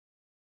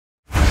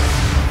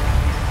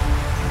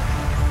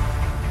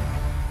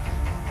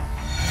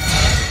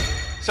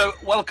So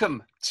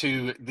welcome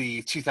to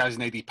the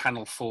 2000 AD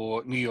panel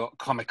for New York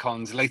Comic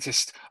Con's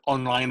latest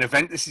online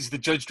event. This is the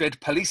Judge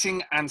Dredd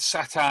Policing and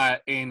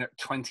Satire in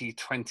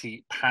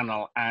 2020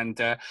 panel.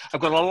 And I've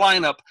got a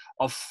lineup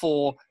of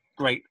four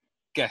great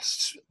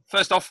guests.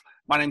 First off,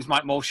 my name is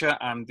Mike Molsher.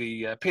 I'm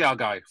the PR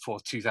guy for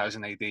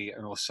 2000 AD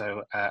and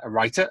also a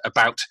writer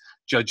about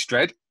Judge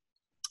Dredd.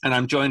 And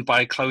I'm joined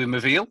by Chloe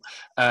Maville,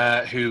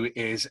 who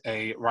is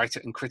a writer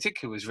and critic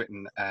who has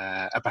written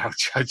about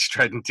Judge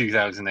Dredd in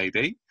 2000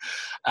 AD.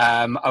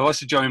 I'm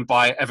also joined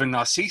by Evan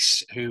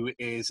Narcisse, who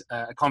is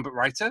a comic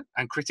writer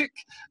and critic.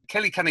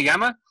 Kelly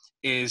Kanayama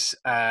is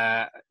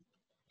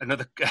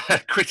another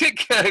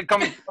critic,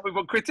 comic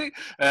book critic,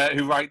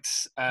 who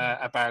writes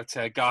about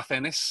Garth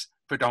Ennis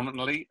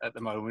predominantly at the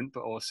moment,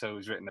 but also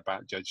has written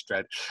about Judge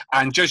Dredd.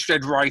 And Judge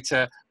Dredd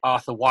writer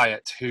Arthur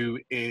Wyatt, who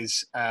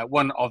is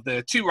one of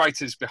the two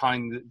writers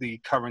behind the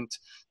current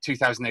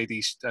 2000 AD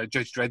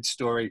Judge Dredd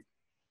story,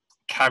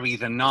 Carry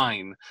the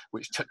Nine,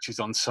 which touches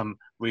on some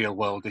real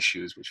world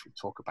issues, which we'll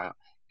talk about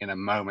in a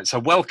moment. So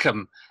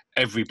welcome,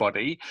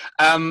 everybody.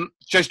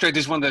 Judge Dredd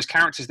is one of those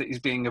characters that is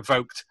being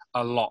evoked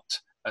a lot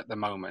at the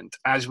moment.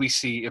 As we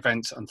see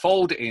events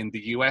unfold in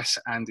the US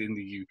and in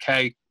the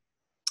UK,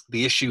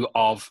 the issue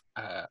of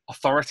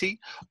authority,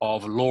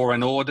 of law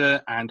and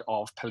order, and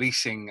of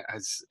policing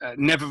has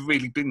never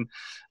really been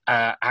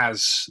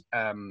as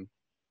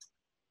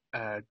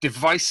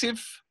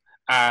divisive,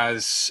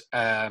 as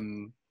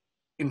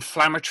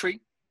inflammatory,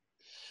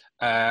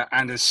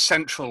 and as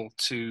central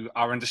to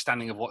our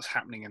understanding of what's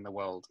happening in the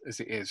world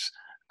as it is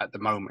at the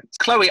moment.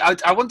 Chloe,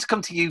 I want to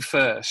come to you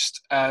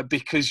first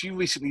because you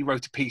recently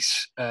wrote a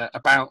piece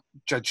about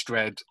Judge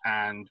Dredd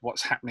and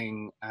what's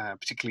happening,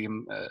 particularly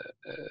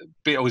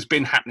or has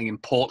been happening in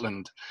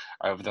Portland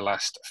over the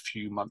last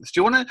few months. Do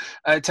you want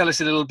to tell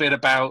us a little bit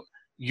about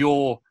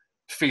your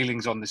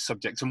feelings on this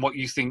subject and what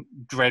you think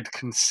Dredd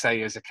can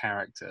say as a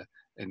character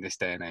in this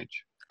day and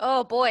age?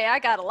 Oh boy, I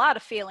got a lot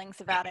of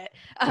feelings about it.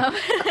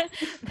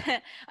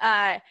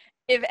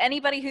 If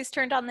anybody who's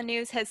turned on the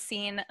news has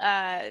seen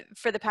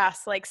for the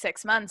past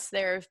 6 months,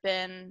 there have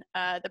been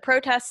the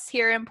protests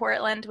here in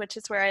Portland, which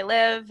is where I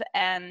live.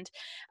 And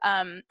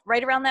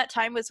right around that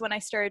time was when I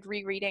started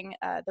rereading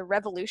the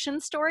Revolution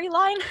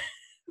storyline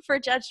for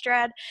Judge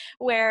Dredd,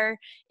 where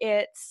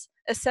it's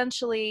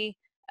essentially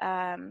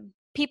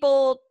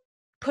people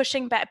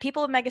pushing back,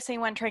 people of Mega City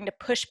 1 trying to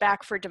push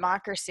back for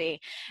democracy.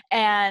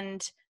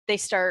 And they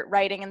start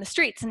rioting in the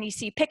streets, and you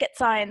see picket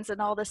signs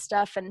and all this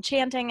stuff and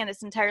chanting, and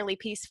it's entirely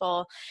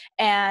peaceful.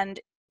 And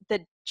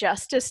the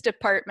Justice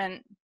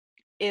Department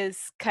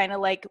is kind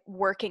of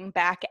working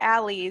back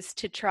alleys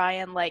to try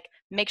and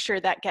make sure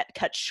that get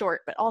cut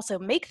short, but also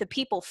make the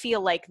people feel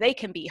like they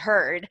can be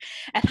heard.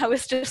 And I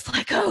was just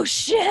like, oh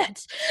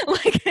shit,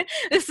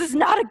 this is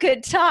not a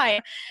good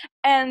time.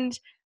 And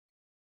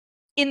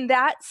in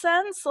that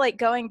sense,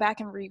 going back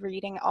and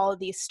rereading all of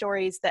these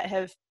stories that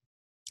have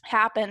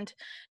happened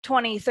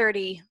 20,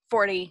 30,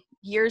 40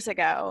 years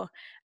ago,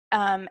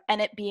 and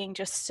it being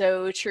just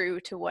so true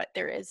to what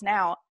there is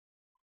now,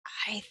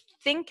 I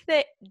think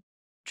that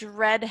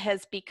Dredd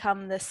has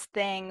become this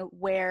thing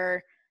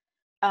where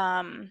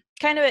everybody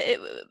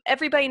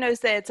knows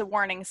that it's a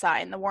warning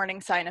sign. The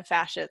warning sign of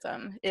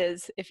fascism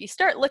is if you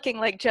start looking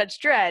like Judge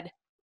Dredd,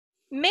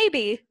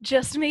 maybe,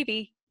 just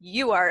maybe,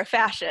 you are a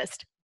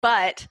fascist.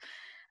 But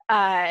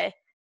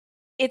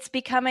it's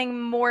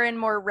becoming more and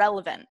more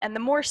relevant. And the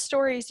more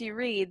stories you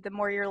read, the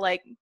more you're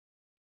like,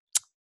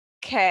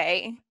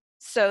 okay,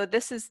 so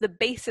this is the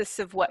basis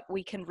of what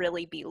we can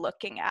really be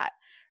looking at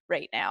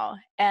right now.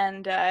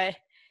 And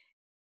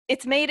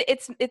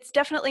it's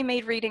definitely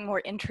made reading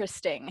more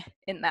interesting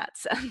in that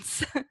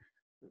sense.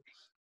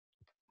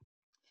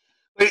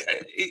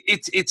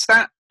 It's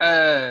that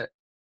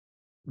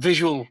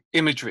visual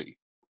imagery.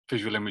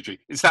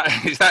 It's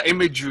that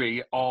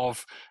imagery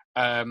of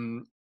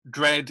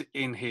Dredd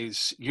in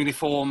his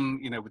uniform,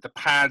 with the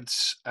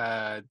pads,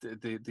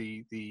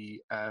 the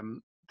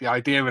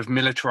idea of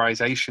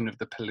militarization of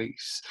the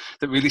police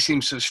that really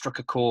seems to have struck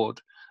a chord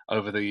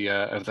over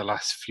the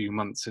last few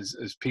months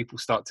as people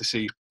start to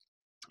see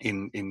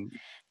in.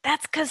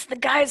 That's because the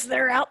guys that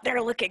are out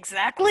there look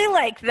exactly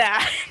like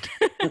that.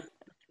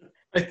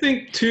 I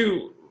think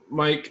too,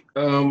 Mike.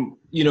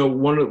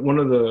 One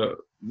of the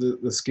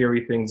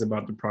scary things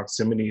about the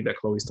proximity that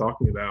Chloe's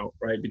talking about,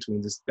 right,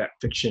 between that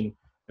fiction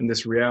and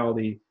this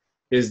reality,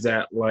 is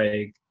that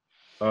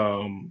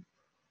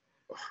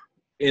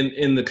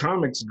in the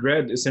comics,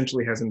 Dredd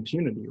essentially has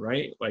impunity,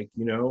 right?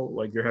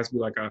 There has to be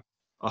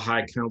a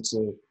high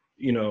council,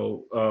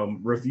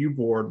 review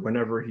board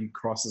whenever he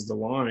crosses the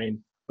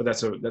line, but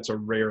that's a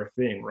rare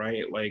thing,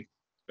 right?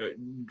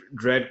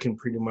 Dredd can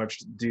pretty much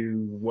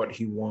do what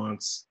he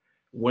wants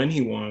when he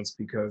wants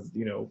because,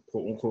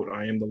 quote unquote,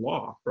 I am the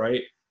law,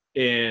 right?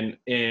 And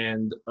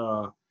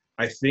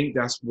I think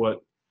that's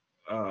what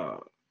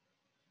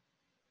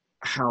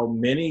how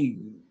many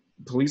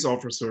police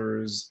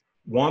officers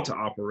want to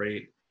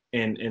operate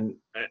and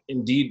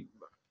indeed,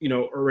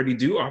 already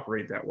do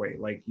operate that way.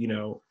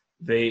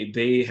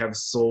 They have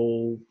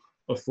sole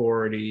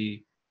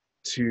authority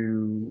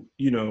to,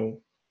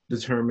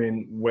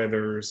 determine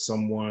whether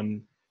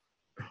someone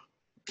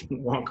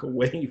can walk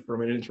away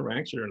from an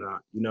interaction or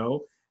not,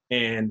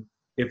 and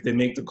if they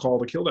make the call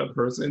to kill that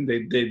person,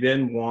 they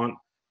then want,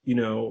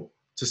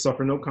 to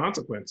suffer no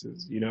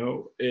consequences,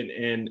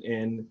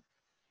 and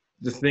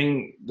the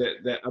thing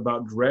that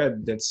about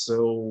Dredd that's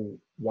so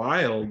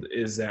wild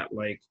is that,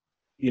 like,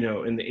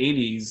 in the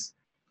 80s,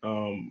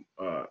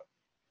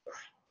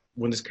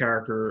 when this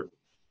character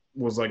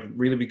was like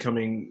really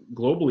becoming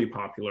globally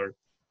popular,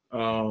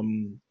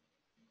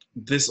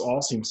 this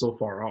all seems so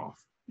far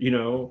off,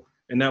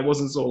 and that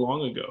wasn't so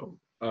long ago.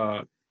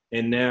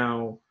 And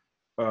now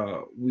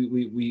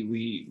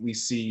we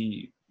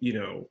see,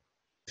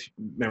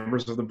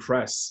 members of the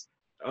press,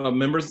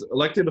 members,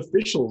 elected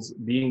officials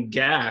being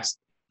gassed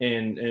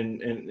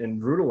and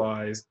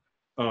brutalized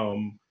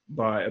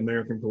by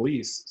American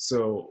police.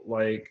 So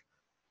like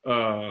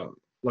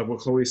what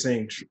Chloe's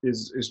saying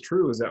is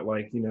true, is that,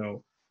 like,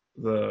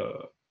 the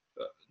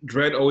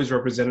Dredd always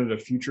represented a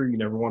future you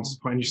never want to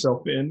find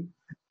yourself in,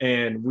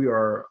 and we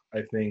are,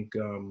 I think,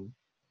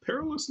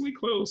 perilously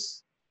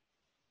close.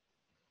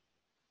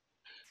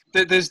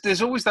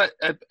 There's always that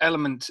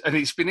element, and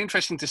it's been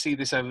interesting to see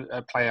this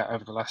play out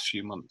over the last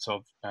few months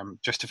of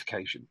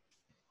justification.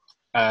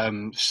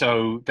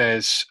 So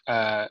there's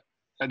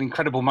an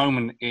incredible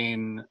moment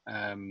in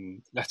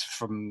Letter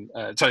from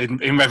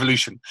in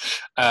Revolution,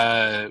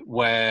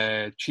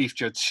 where Chief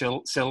Judge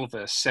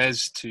Silver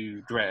says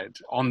to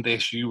Dredd, "On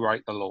this, you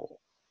write the law,"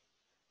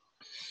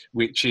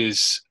 which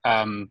is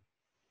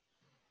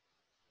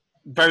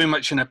very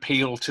much an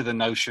appeal to the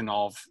notion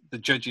of the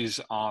judges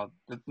are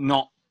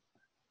not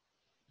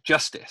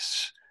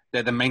justice;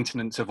 they're the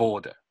maintenance of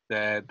order.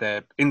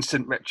 They're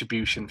instant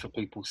retribution for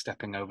people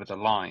stepping over the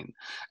line,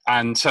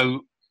 and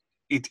so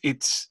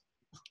it's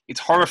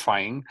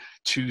horrifying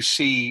to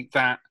see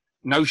that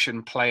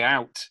notion play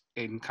out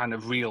in kind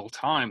of real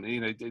time.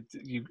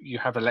 You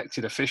have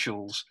elected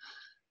officials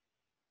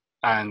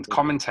and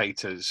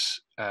commentators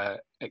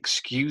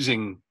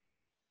excusing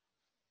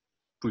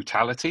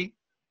brutality,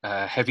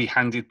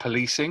 heavy-handed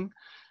policing,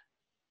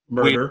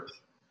 murder,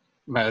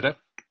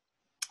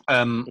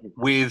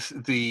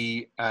 with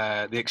the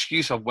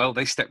excuse of, well,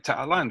 they stepped out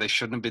of line, they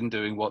shouldn't have been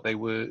doing what they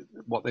were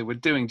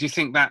doing. Do you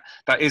think that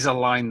is a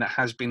line that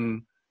has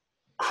been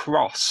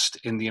crossed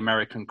in the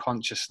American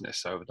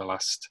consciousness over the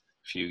last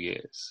few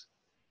years?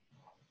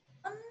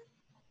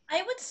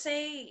 I would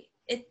say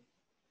it,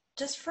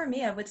 just for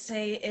me, I would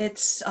say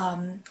it's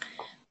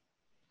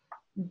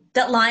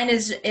that line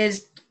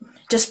is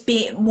just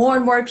being, more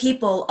and more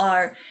people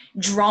are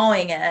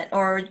drawing it,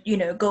 or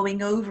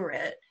going over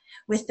it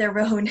with their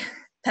own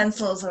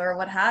pencils or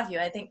what have you.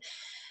 I think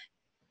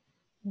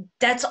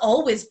that's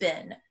always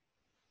been,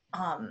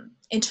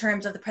 in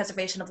terms of the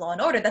preservation of law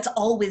and order, that's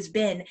always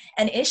been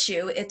an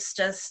issue. It's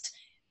just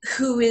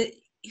who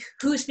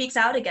speaks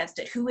out against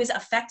it, who is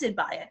affected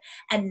by it.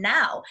 And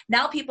now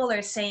people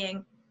are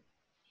saying,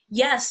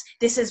 yes,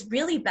 this is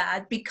really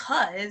bad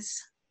because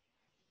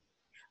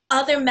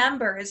other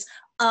members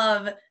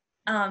of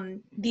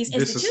these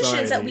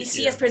institutions that we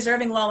see as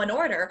preserving law and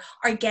order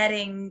are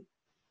getting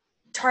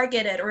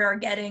targeted, or are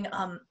getting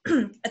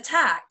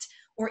attacked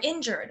or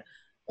injured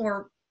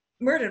or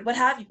murdered, what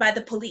have you, by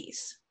the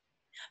police.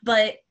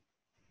 But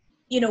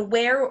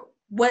where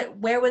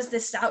was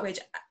this outrage?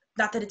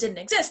 Not that it didn't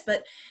exist,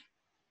 but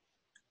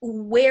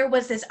where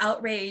was this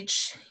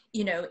outrage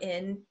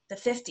in the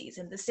 50s,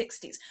 in the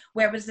 60s?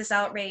 Where was this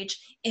outrage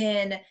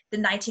in the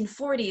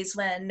 1940s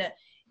when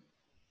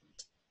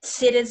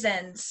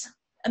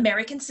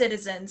American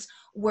citizens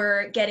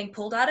were getting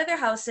pulled out of their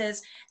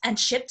houses and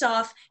shipped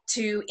off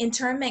to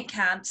internment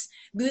camps,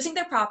 losing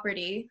their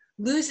property,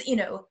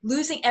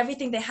 losing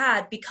everything they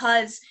had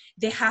because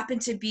they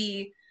happened to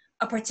be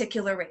a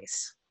particular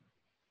race?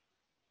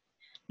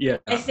 Yeah.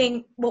 I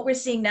think what we're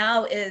seeing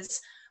now is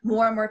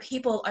more and more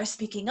people are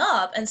speaking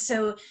up. And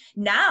so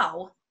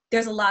now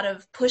there's a lot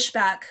of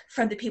pushback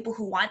from the people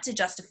who want to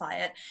justify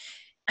it.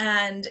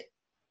 And,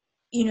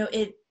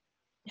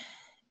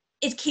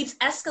 it keeps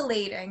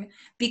escalating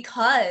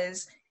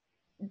because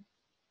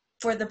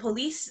for the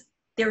police,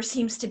 there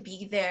seems to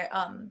be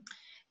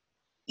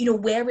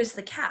where is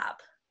the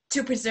cap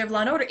to preserve law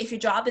and order? If your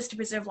job is to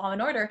preserve law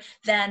and order,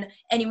 then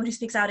anyone who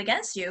speaks out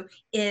against you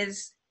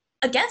is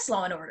against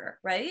law and order,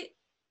 right?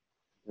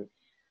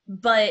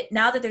 But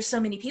now that there's so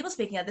many people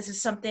speaking out, this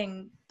is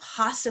something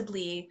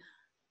possibly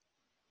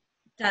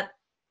that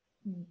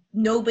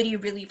nobody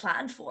really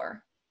planned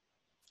for.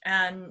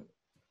 And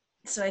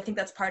so I think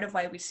that's part of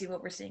why we see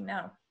what we're seeing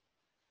now.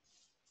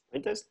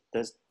 There's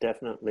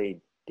definitely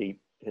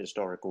deep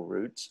historical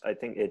roots. I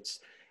think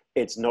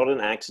it's not an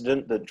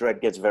accident that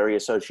Dredd gets very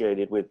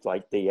associated with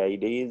like the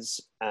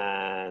 80s,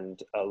 and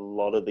a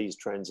lot of these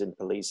trends in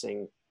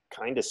policing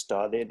kind of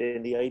started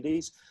in the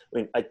 80s. I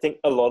mean, I think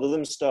a lot of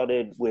them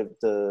started with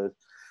the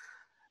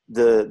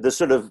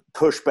sort of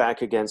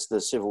pushback against the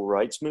civil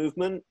rights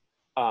movement,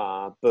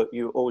 but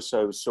you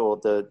also saw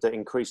the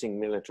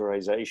increasing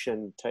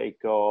militarization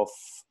take off.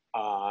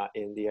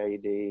 in the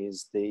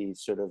 80s. The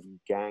sort of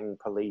gang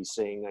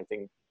policing, I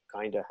think,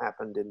 kind of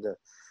happened in the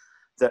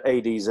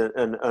 80s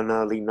and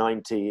early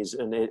 90s,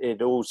 and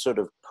it all sort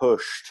of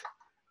pushed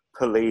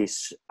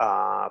police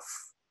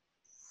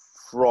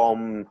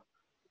from,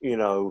 you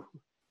know,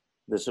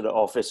 the sort of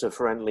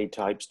officer-friendly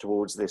types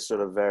towards this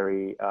sort of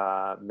very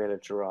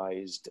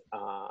militarized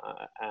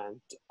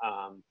and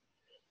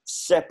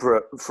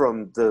separate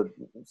from the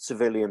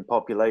civilian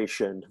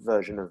population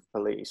version of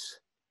police.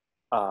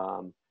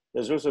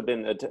 There's also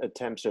been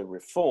attempts at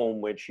reform,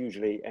 which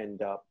usually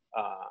end up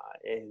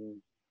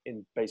in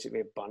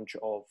basically a bunch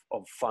of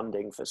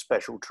funding for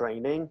special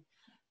training.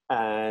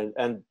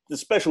 And the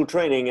special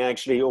training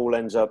actually all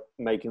ends up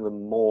making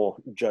them more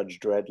Judge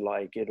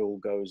Dredd-like. It all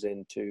goes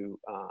into,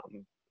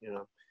 you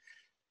know,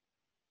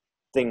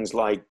 things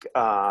like,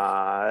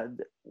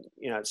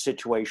 you know,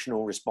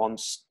 situational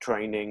response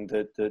training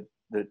that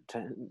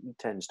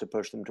tends to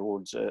push them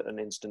towards an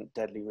instant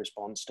deadly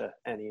response to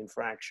any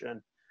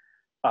infraction.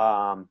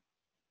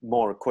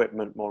 More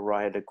equipment, more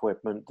riot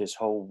equipment, this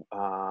whole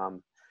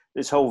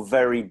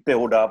very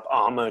build-up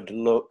armored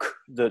look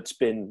that's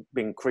been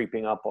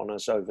creeping up on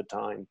us over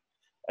time.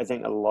 I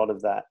think a lot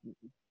of that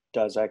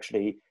does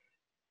actually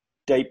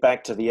date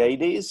back to the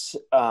 80s.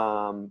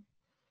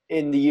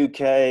 In the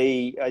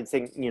UK, I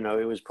think, you know,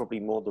 it was probably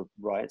more the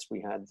riots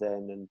we had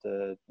then and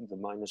the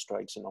miners'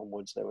 strikes and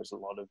onwards. There was a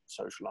lot of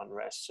social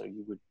unrest, so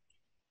you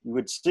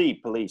would see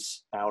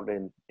police out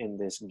in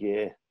this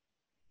gear,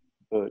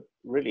 but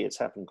really it's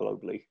happened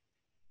globally.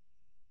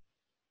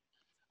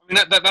 I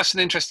mean, that's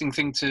an interesting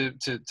thing to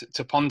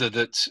ponder,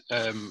 that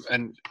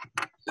and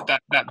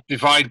that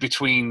divide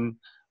between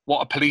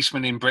what a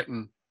policeman in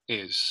Britain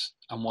is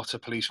and what a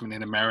policeman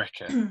in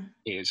America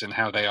is, and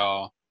how they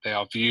are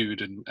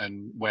viewed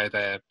and where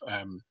their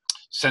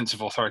sense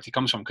of authority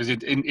comes from. Because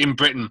in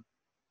Britain,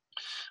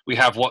 we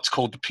have what's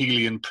called the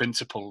Peelian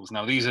principles.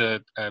 Now, these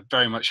are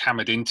very much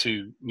hammered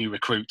into new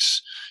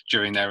recruits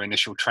during their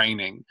initial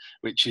training,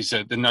 which is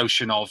the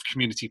notion of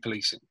community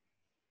policing.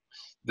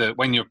 That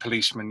when you're a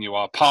policeman, you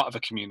are part of a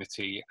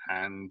community,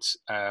 and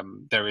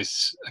there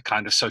is a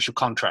kind of social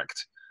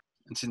contract.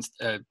 And since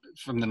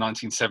from the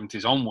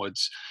 1970s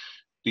onwards,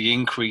 the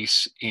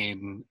increase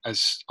in,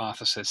 as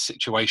Arthur says,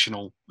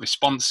 situational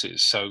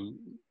responses, so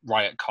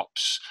riot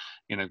cops,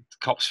 you know,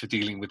 cops for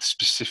dealing with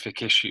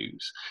specific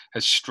issues,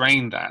 has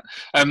strained that.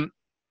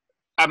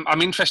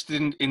 I'm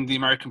interested in the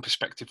American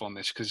perspective on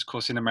this, because, of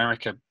course, in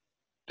America,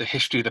 the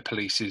history of the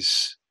police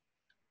is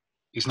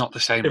not the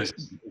same as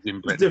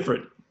in Britain. It's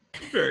different.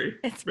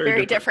 It's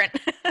very different.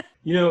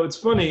 You know, it's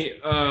funny.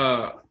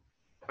 I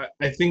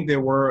think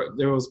there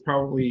was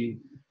probably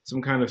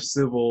some kind of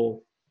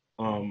civil,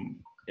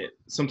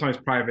 sometimes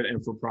private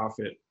and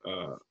for-profit,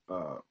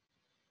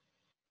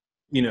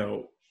 you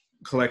know,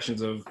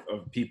 collections of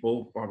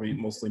people, probably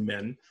mostly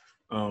men,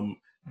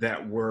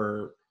 that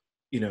were,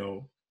 you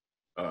know,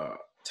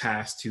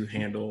 tasked to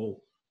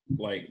handle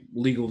like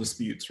legal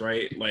disputes,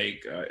 right?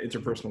 Like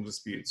interpersonal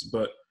disputes.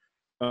 But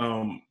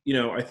you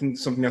know, I think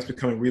something that's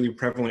becoming really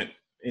prevalent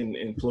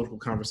in political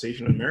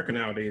conversation in America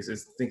nowadays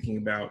is thinking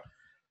about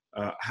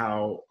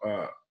how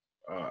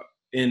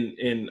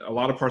in a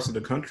lot of parts of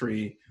the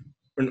country,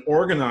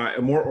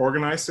 a more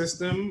organized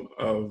system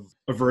of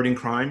averting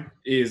crime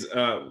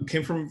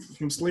came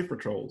from slave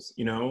patrols.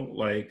 You know,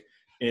 like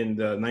in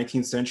the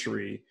 19th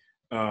century,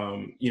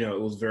 you know,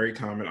 it was very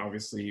common,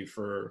 obviously,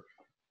 for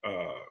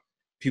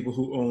people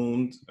who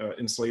owned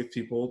enslaved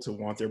people to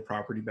want their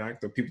property back,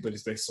 the people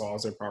that they saw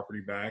as their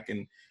property back,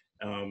 and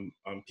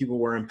people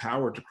were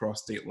empowered to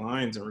cross state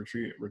lines and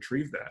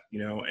retrieve that, you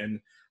know.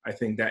 And I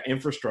think that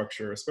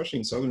infrastructure, especially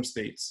in southern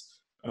states,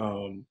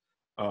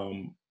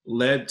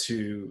 led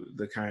to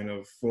the kind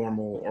of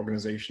formal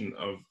organization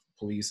of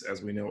police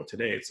as we know it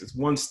today. It's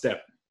one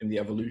step in the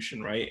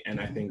evolution, right?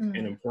 And I think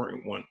an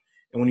important one.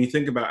 And when you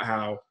think about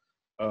how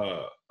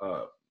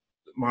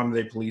modern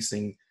day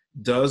policing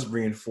does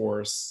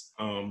reinforce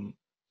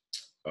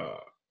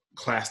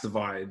class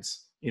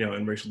divides, you know,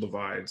 and racial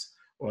divides,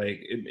 like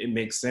it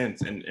makes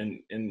sense.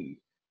 And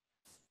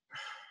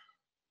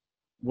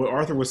what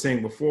Arthur was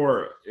saying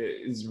before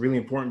is really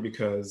important,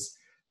 because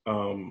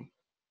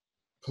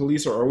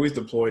police are always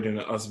deployed in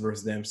an us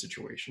versus them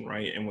situation,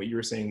 right? And what you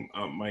were saying,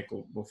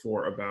 Michael,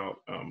 before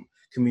about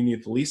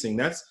community policing,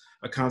 that's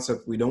a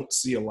concept we don't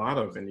see a lot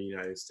of in the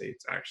United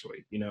States,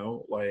 actually. You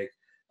know, like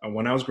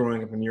when I was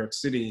growing up in New York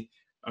City,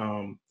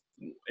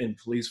 and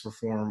police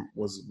reform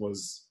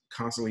was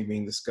constantly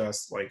being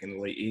discussed, like in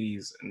the late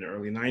 80s and the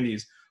early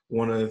 90s.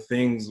 One of the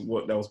things that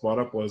was brought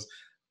up was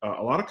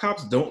a lot of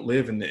cops don't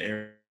live in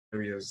the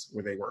areas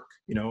where they work.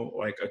 You know,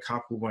 like a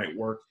cop who might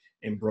work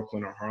in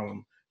Brooklyn or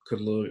Harlem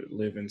could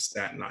live in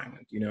Staten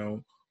Island, you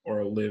know,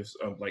 or lives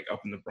like up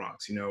in the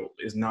Bronx, you know,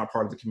 is not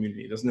part of the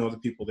community. There's no other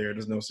people there.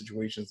 There's no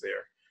situations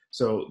there.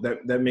 So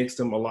that makes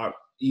them a lot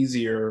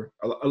easier,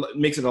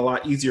 makes it a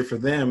lot easier for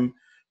them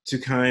to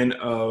kind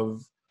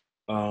of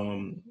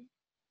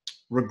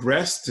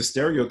regress to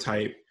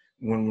stereotype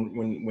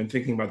when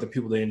thinking about the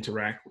people they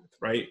interact with,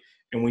 right?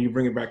 And when you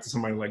bring it back to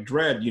somebody like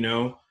Dredd, you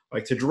know,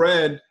 like to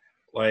Dredd,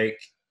 like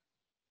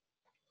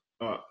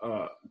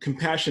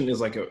compassion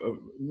is like a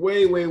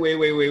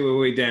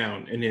way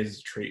down in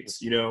his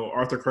traits. You know,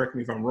 Arthur, correct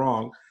me if I'm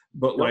wrong,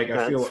 but like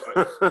I feel,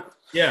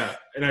 yeah,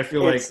 and I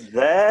feel it's like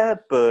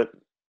there, but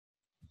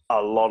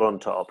a lot on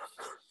top.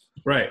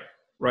 Right.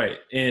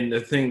 And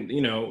the thing,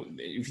 you know,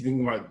 if you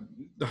think about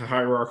the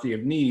hierarchy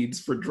of needs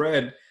for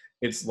Dredd,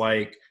 it's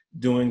like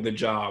doing the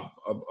job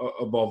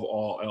above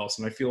all else.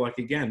 And I feel like,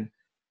 again,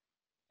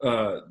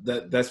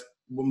 that's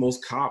what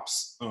most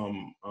cops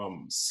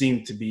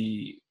seem to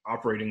be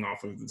operating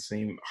off of, the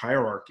same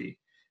hierarchy.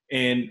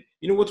 And,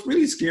 you know, what's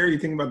really scary,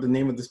 thinking about the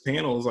name of this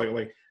panel, is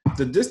like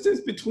the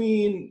distance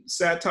between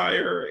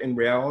satire and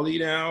reality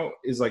now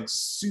is like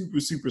super,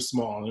 super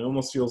small. And it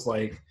almost feels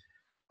like,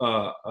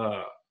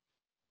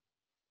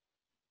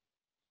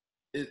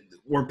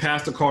 we're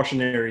past the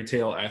cautionary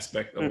tale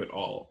aspect of it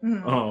all.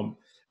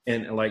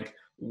 And like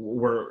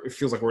it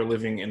feels like we're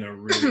living in a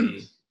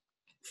really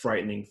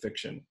frightening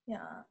fiction.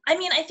 Yeah, I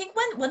mean, I think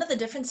one of the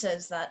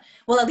differences that,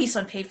 well, at least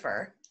on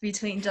paper,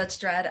 between Judge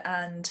Dredd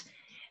and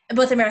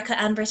both America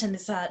and Britain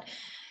is that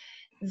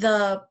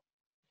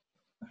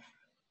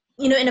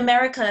in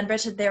America and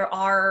Britain, there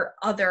are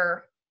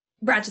other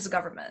branches of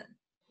government.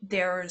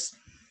 There's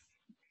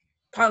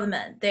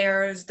Parliament,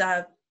 there's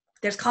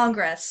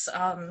Congress,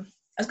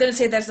 I was going to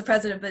say there's the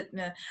president, but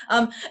no.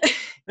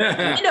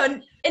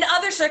 In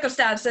other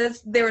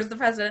circumstances, there was the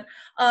president.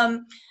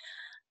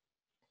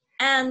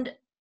 And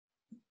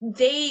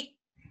they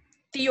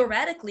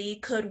theoretically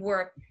could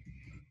work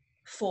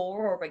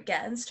for or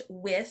against,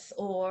 with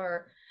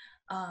or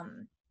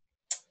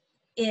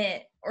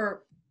in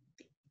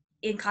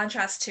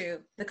contrast to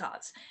the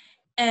cops.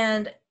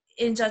 And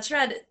in Judge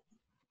Dredd,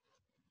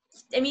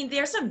 I mean,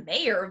 there's a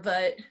mayor,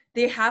 but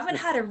they haven't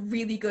had a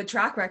really good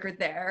track record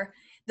there.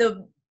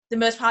 The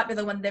most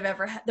popular ones they've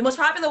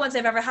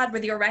ever had were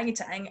the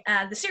orangutan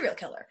and the serial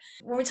killer.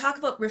 When we talk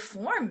about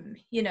reform,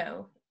 you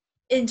know,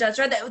 in Judge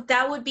Dredd,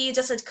 that would be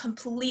just a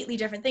completely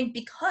different thing,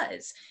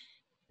 because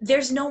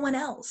there's no one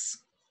else.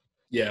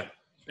 Yeah,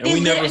 and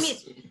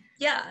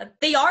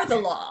they are the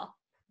law.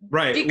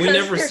 Right.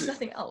 Because there's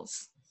nothing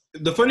else.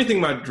 The funny thing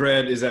about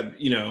Dredd is that,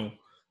 you know,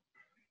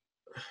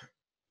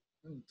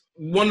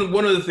 one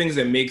of the things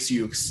that makes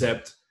you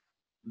accept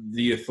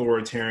the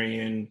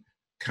authoritarian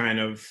kind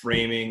of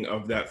framing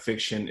of that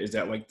fiction is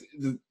that, like,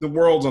 the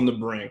world's on the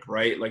brink,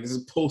 right? Like, this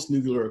is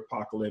post-nuclear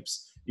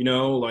apocalypse, you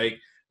know, like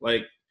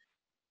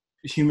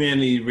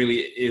humanity really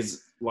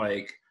is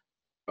like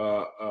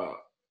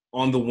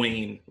on the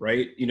wane,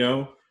 right? You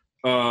know,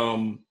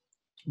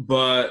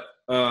 but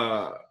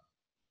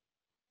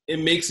it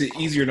makes it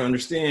easier to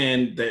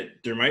understand that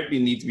there might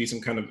need to be some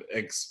kind of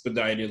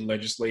expedited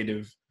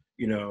legislative,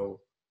 you know,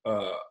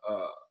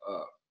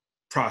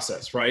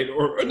 process, right?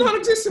 Or a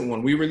non-existent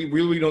one. We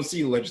really don't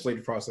see a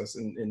legislative process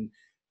in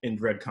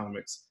Dredd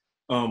comics.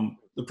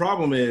 The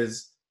problem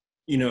is,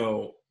 you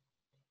know,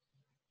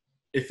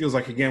 it feels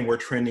like, again, we're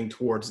trending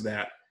towards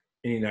that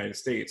in the United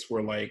States,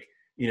 where, like,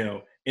 you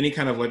know, any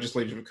kind of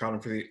legislative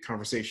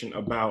conversation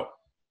about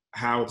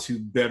how to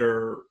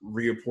better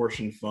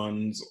reapportion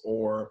funds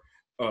or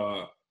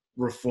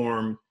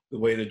reform the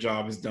way the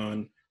job is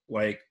done,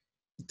 like,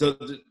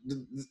 the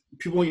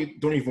people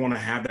don't even want to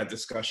have that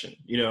discussion,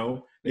 you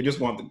know? They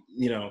just want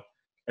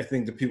I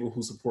think the people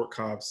who support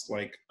cops,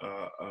 like,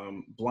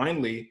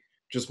 blindly,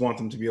 just want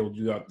them to be able to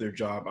do their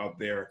job out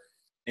there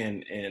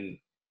and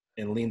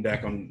lean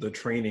back on the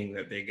training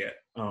that they get,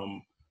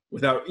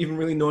 without even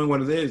really knowing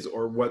what it is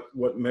or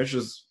what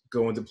measures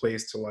go into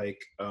place to,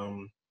 like,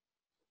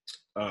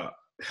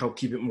 help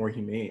keep it more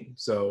humane.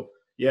 So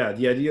yeah,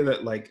 the idea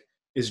that, like,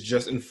 it's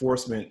just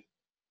enforcement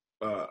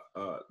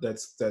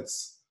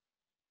that's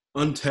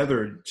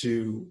untethered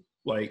to,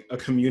 like, a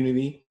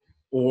community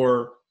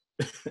or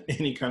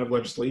any kind of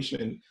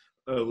legislative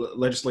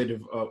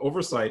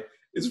oversight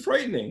is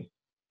frightening.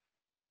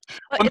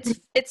 Well,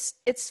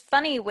 it's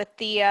funny with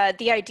the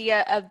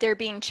idea of there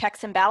being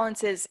checks and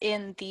balances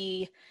in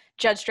the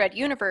Judge Dredd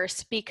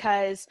universe,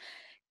 because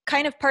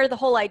kind of part of the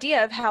whole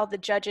idea of how the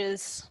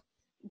judges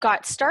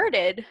got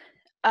started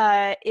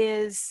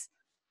is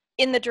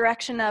in the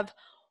direction of,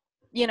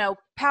 you know,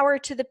 power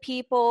to the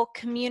people,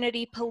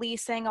 community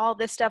policing, all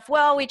this stuff.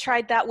 Well, we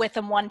tried that with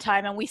them one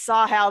time and we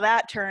saw how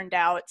that turned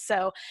out.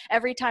 So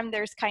every time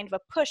there's kind of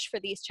a push for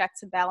these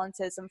checks and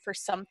balances and for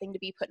something to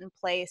be put in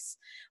place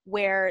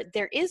where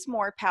there is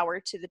more power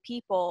to the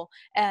people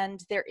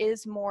and there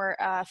is more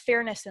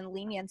fairness and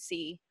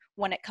leniency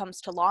when it comes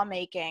to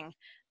lawmaking,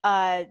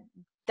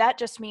 that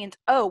just means,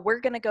 oh, we're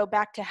going to go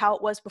back to how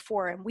it was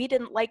before. And we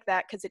didn't like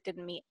that because it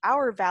didn't meet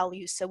our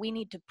values. So we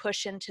need to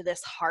push into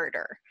this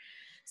harder.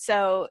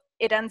 So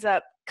it ends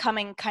up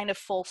coming kind of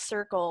full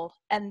circle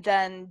and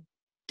then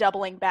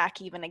doubling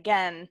back even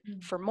again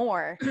for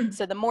more.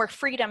 So the more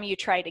freedom you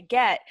try to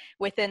get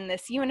within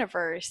this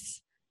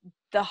universe,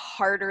 the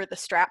harder the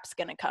strap's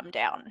going to come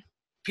down.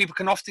 People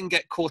can often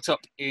get caught up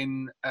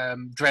in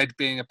Dredd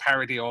being a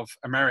parody of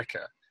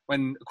America,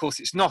 when, of course,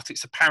 it's not.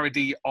 It's a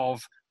parody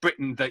of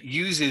Britain that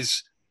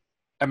uses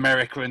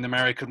America and the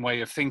American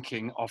way of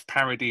thinking, of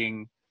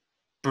parodying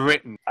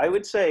Britain? I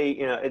would say,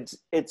 you know,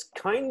 it's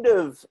kind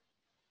of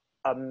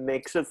a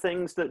mix of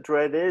things that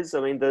Dredd is.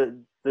 I mean,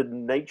 the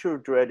nature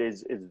of Dredd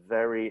is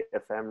very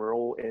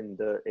ephemeral in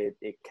that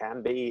it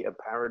can be a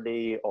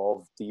parody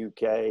of the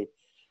UK,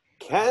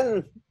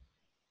 can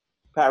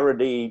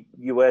parody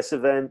US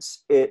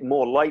events. It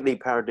more likely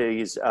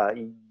parodies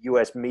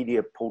US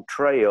media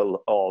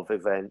portrayal of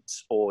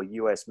events or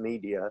US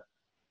media.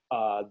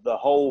 The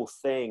whole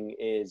thing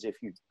is, if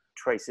you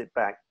trace it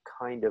back,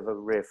 kind of a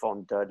riff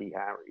on Dirty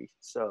Harry.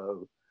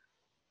 So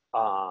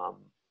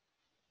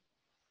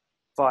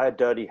via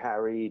Dirty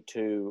Harry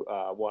to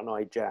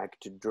One-Eye Jack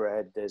to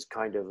Dredd, there's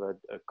kind of a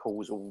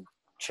causal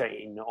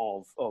chain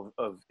of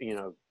you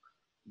know,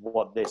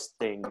 what this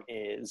thing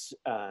is,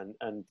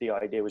 and the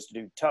idea was to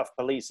do tough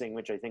policing,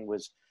 which I think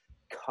was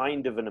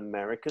kind of an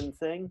American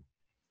thing.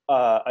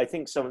 I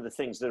think some of the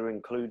things that are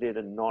included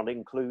and not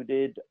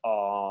included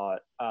are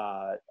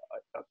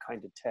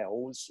kind of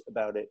tells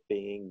about it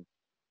being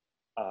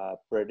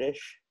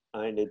British,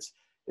 and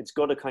it's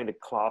got a kind of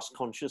class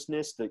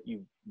consciousness that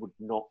you would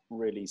not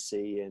really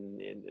see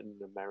in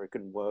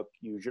American work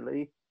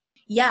usually.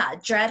 Yeah,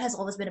 Dredd has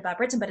always been about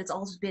Britain, but it's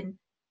always been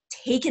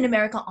taken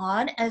America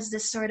on as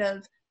this sort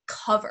of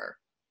cover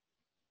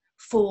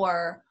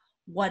for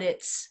what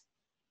it's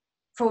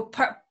for,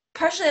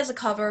 partially as a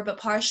cover, but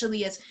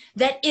partially as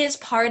that is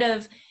part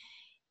of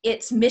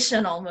its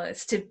mission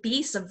almost to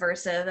be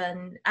subversive.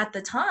 And at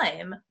the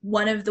time,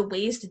 one of the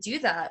ways to do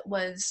that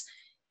was,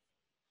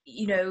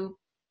 you know,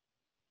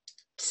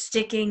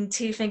 sticking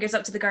two fingers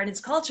up to the garden's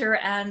culture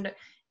and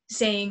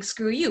saying,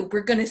 screw you,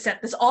 we're going to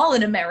set this all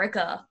in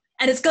America,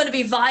 and it's going to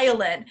be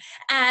violent,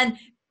 and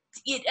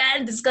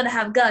it's going to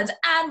have guns,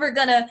 and we're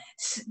going to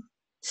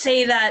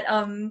say that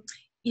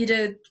you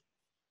know,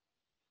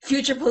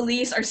 future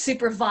police are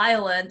super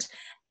violent,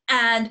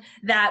 and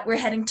that we're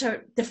heading to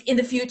in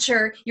the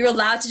future you're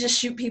allowed to just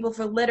shoot people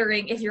for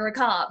littering if you're a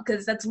cop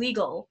because that's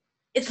legal.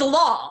 It's the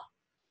law.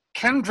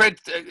 Can Dredd,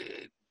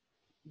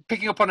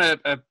 picking up on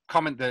a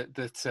comment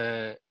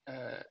that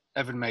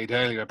Evan made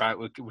earlier about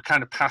we're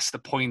kind of past the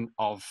point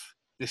of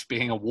this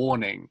being a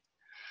warning,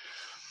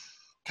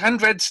 can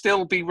Dredd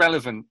still be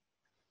relevant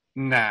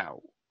now,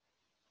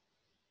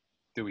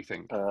 do we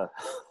think?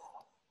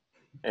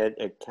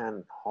 It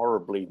can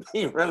horribly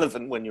be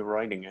relevant when you're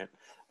writing it.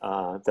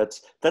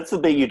 That's the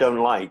bit you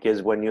don't like,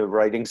 is when you're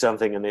writing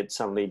something and it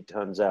suddenly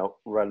turns out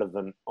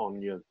relevant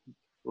on your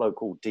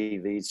local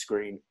TV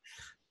screen.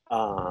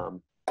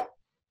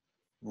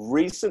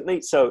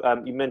 Recently,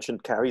 so you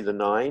mentioned Carry the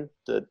Nine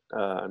that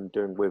I'm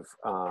doing with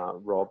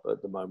Rob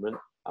at the moment.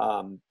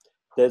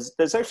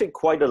 There's actually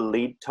quite a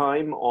lead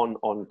time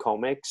on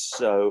comics,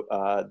 so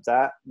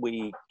that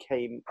we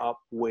came up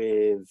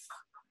with,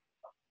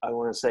 I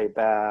want to say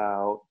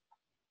about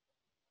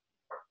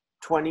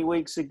 20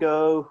 weeks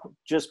ago,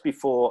 just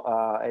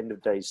before End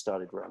of Days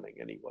started running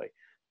anyway.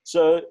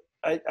 So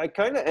I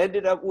kind of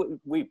ended up with,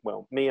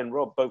 me and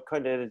Rob both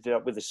kind of ended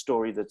up with a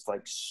story that's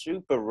like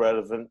super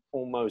relevant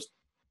almost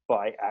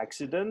by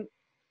accident.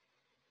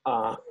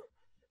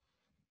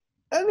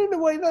 And in a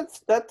way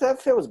that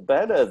feels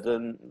better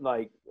than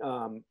like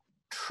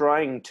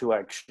trying to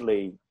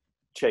actually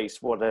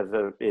chase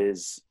whatever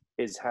is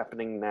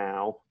happening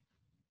now.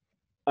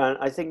 And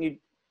I think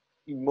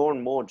you more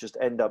and more just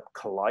end up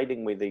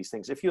colliding with these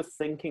things. If you're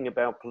thinking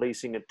about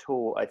policing at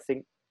all, I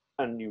think,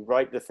 and you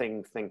write the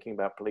thing thinking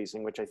about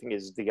policing, which I think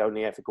is the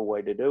only ethical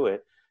way to do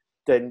it,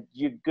 then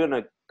you're going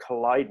to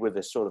collide with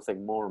this sort of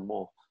thing more and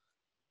more.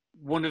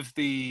 One of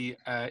the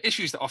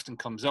issues that often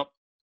comes up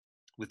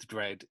with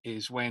Dredd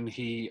is when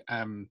he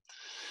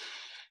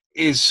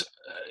is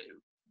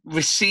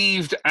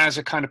received as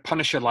a kind of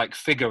Punisher-like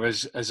figure,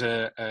 as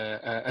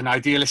an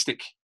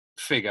idealistic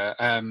figure.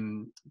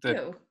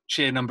 The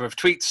sheer number of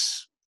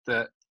tweets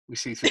that we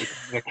see through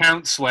the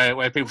accounts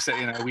where people say,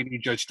 you know, we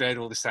need Judge Dredd,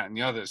 all this, that, and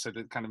the other, so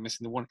they're kind of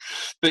missing the one.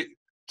 But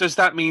does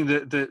that mean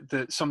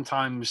that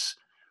sometimes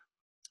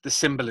the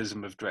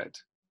symbolism of Dredd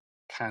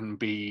can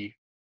be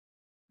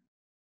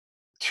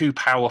too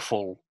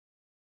powerful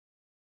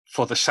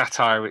for the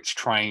satire it's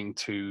trying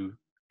to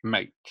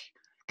make?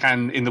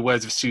 Can, in the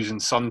words of Susan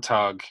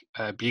Sontag,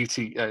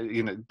 beauty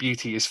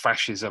is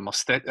fascism, or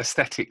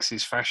aesthetics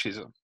is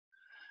fascism.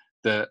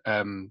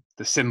 The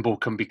symbol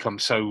can become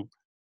so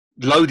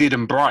loaded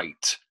and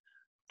bright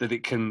that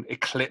it can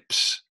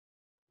eclipse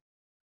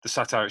the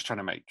satire it's trying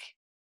to make.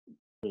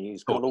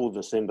 He's got all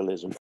the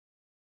symbolism,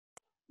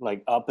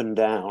 like up and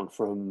down,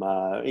 from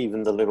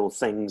even the little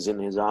things in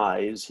his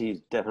eyes.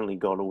 He's definitely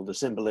got all the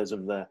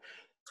symbolism there.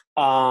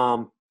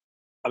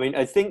 I mean,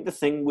 I think the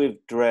thing with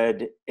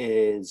Dredd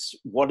is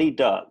what he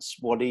does,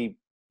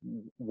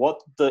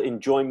 what the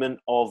enjoyment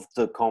of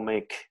the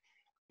comic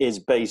is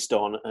based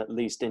on, at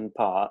least in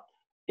part,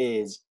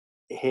 is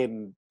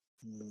him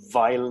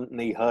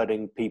violently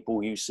hurting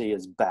people you see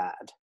as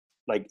bad.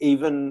 Like,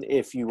 even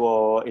if you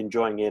are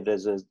enjoying it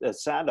as a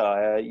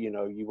satire, you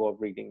know, you are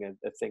reading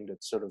a thing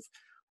that's sort of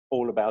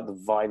all about the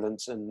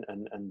violence and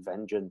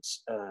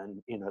vengeance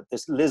and, you know,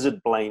 this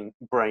lizard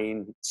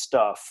brain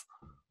stuff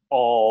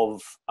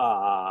of,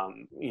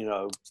 you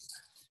know,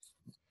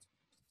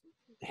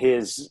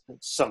 here's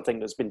something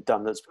that's been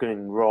done that's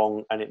been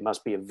wrong and it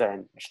must be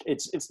avenged.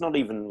 It's not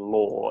even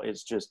law,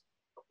 it's just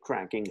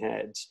cracking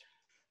heads.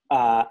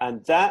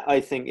 And that, I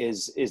think,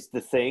 is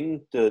the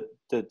thing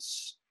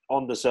that's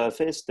on the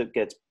surface that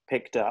gets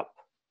picked up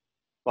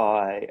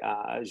by,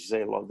 as you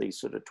say, a lot of these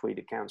sort of tweet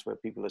accounts where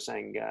people are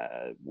saying,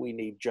 we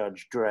need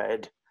Judge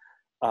Dredd.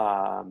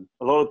 A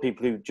lot of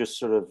people who just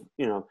sort of,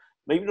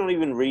 maybe not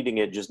even reading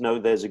it, just know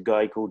there's a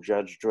guy called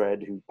Judge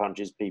Dredd who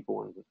punches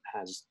people and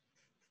has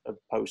a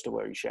poster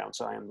where he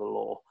shouts, "I am the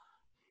law."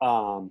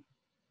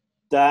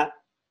 That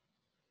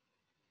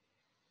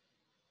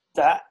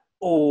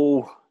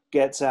all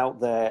gets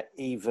out there,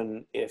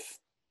 even if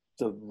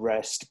the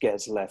rest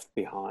gets left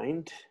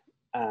behind.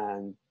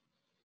 And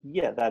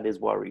yeah, that is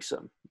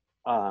worrisome.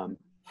 I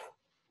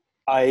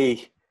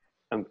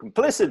am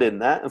complicit in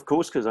that, of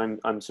course, because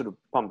I'm sort of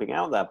pumping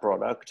out that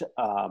product.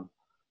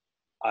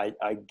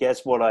 I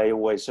guess what I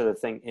always sort of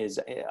think is,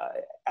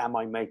 am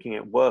I making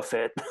it worth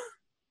it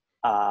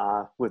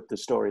with the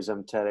stories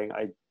I'm telling?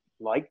 I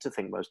like to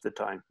think most of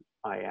the time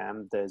I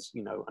am. There's,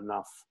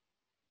 enough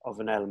of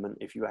an element,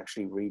 if you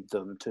actually read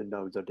them, to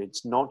know that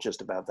it's not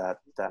just about that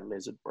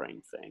lizard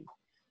brain thing.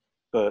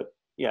 But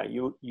yeah,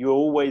 you're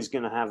always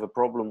going to have a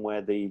problem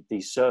where the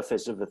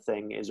surface of a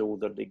thing is all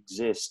that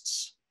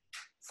exists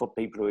for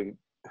people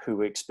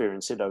who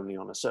experience it only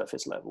on a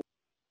surface level.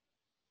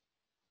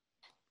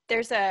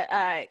 There's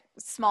a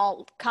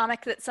small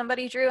comic that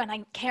somebody drew, and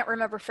I can't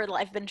remember for the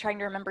life. I've been trying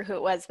to remember who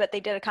it was, but they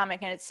did a comic,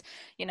 and it's,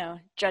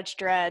 Judge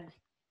Dredd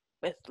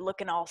with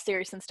looking all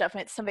serious and stuff,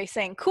 and it's somebody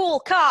saying "cool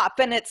cop,"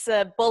 and it's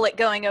a bullet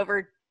going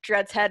over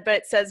Dredd's head, but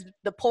it says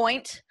 "the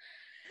point."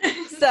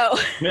 So,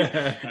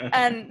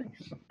 and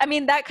I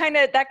mean that kind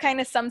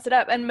of sums it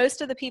up. And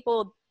most of the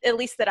people, at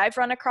least that I've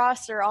run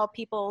across, are all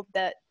people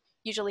that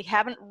usually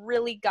haven't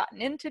really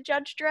gotten into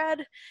Judge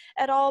Dredd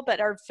at all, but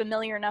are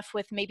familiar enough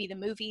with maybe the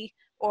movie,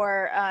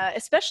 or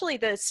especially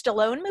the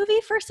Stallone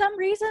movie for some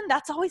reason.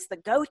 That's always the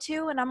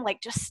go-to, and I'm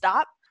like, just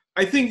stop.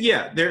 I think,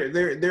 yeah,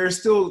 there's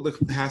still the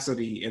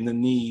capacity and the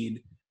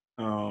need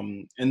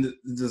and the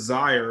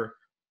desire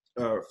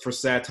for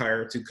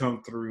satire to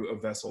come through a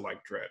vessel like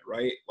Dredd,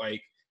 right?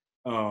 Like,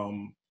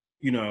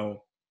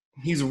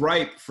 he's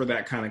ripe for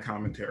that kind of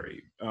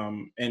commentary.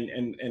 And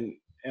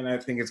I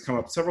think it's come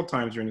up several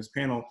times during this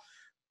panel,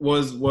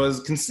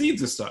 was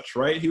conceived as such,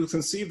 right? He was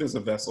conceived as a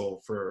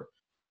vessel for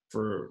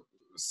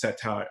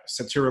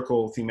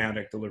satirical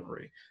thematic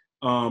delivery.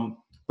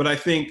 But I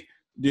think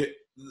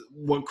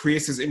what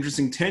creates this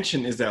interesting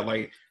tension is that,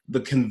 like, the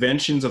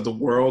conventions of the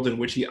world in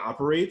which he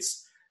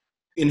operates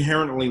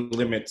inherently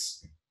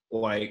limits,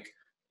 like,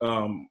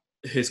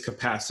 his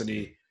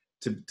capacity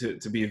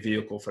to be a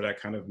vehicle for that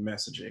kind of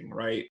messaging,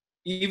 right?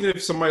 Even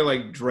if somebody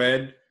like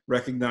Dredd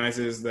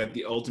recognizes that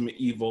the ultimate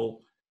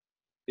evil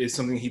is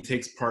something he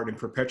takes part in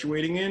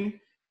perpetuating in,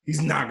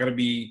 he's not going to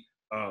be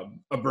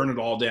a burn it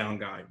all down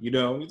guy. He's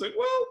like,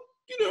 well,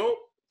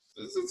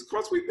 this is the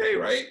cost we pay,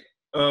 right?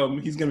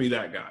 He's going to be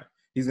that guy.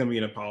 He's going to be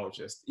an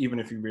apologist, even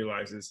if he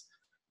realizes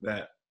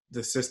that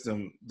the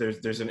system,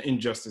 there's an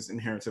injustice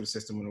inherent to the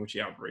system in which he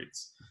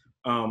operates.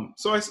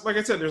 So like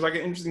I said, there's like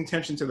an interesting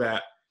tension to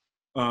that.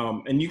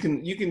 And you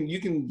can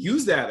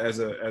use that as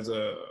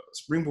a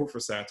springboard for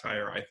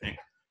satire, I think.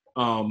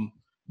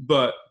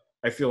 But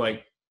I feel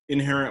like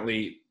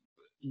inherently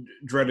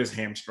Dredd is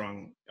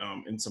hamstrung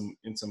in some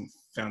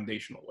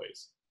foundational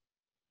ways.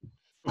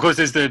 Of course,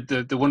 there's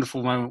the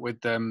wonderful moment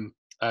with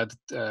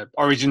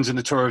Origins and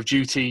the Tour of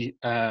Duty,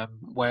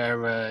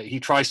 where he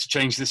tries to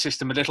change the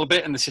system a little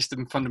bit and the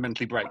system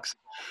fundamentally breaks,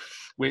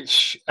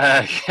 which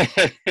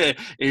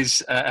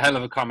is a hell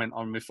of a comment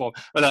on reform.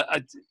 But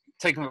I've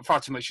taken up far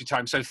too much of your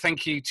time, so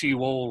thank you to you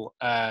all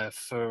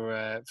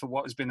for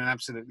what has been an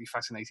absolutely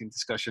fascinating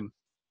discussion.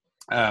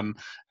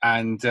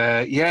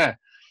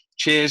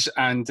 Cheers,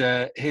 and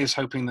here's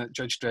hoping that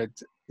Judge Dredd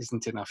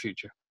isn't in our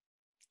future.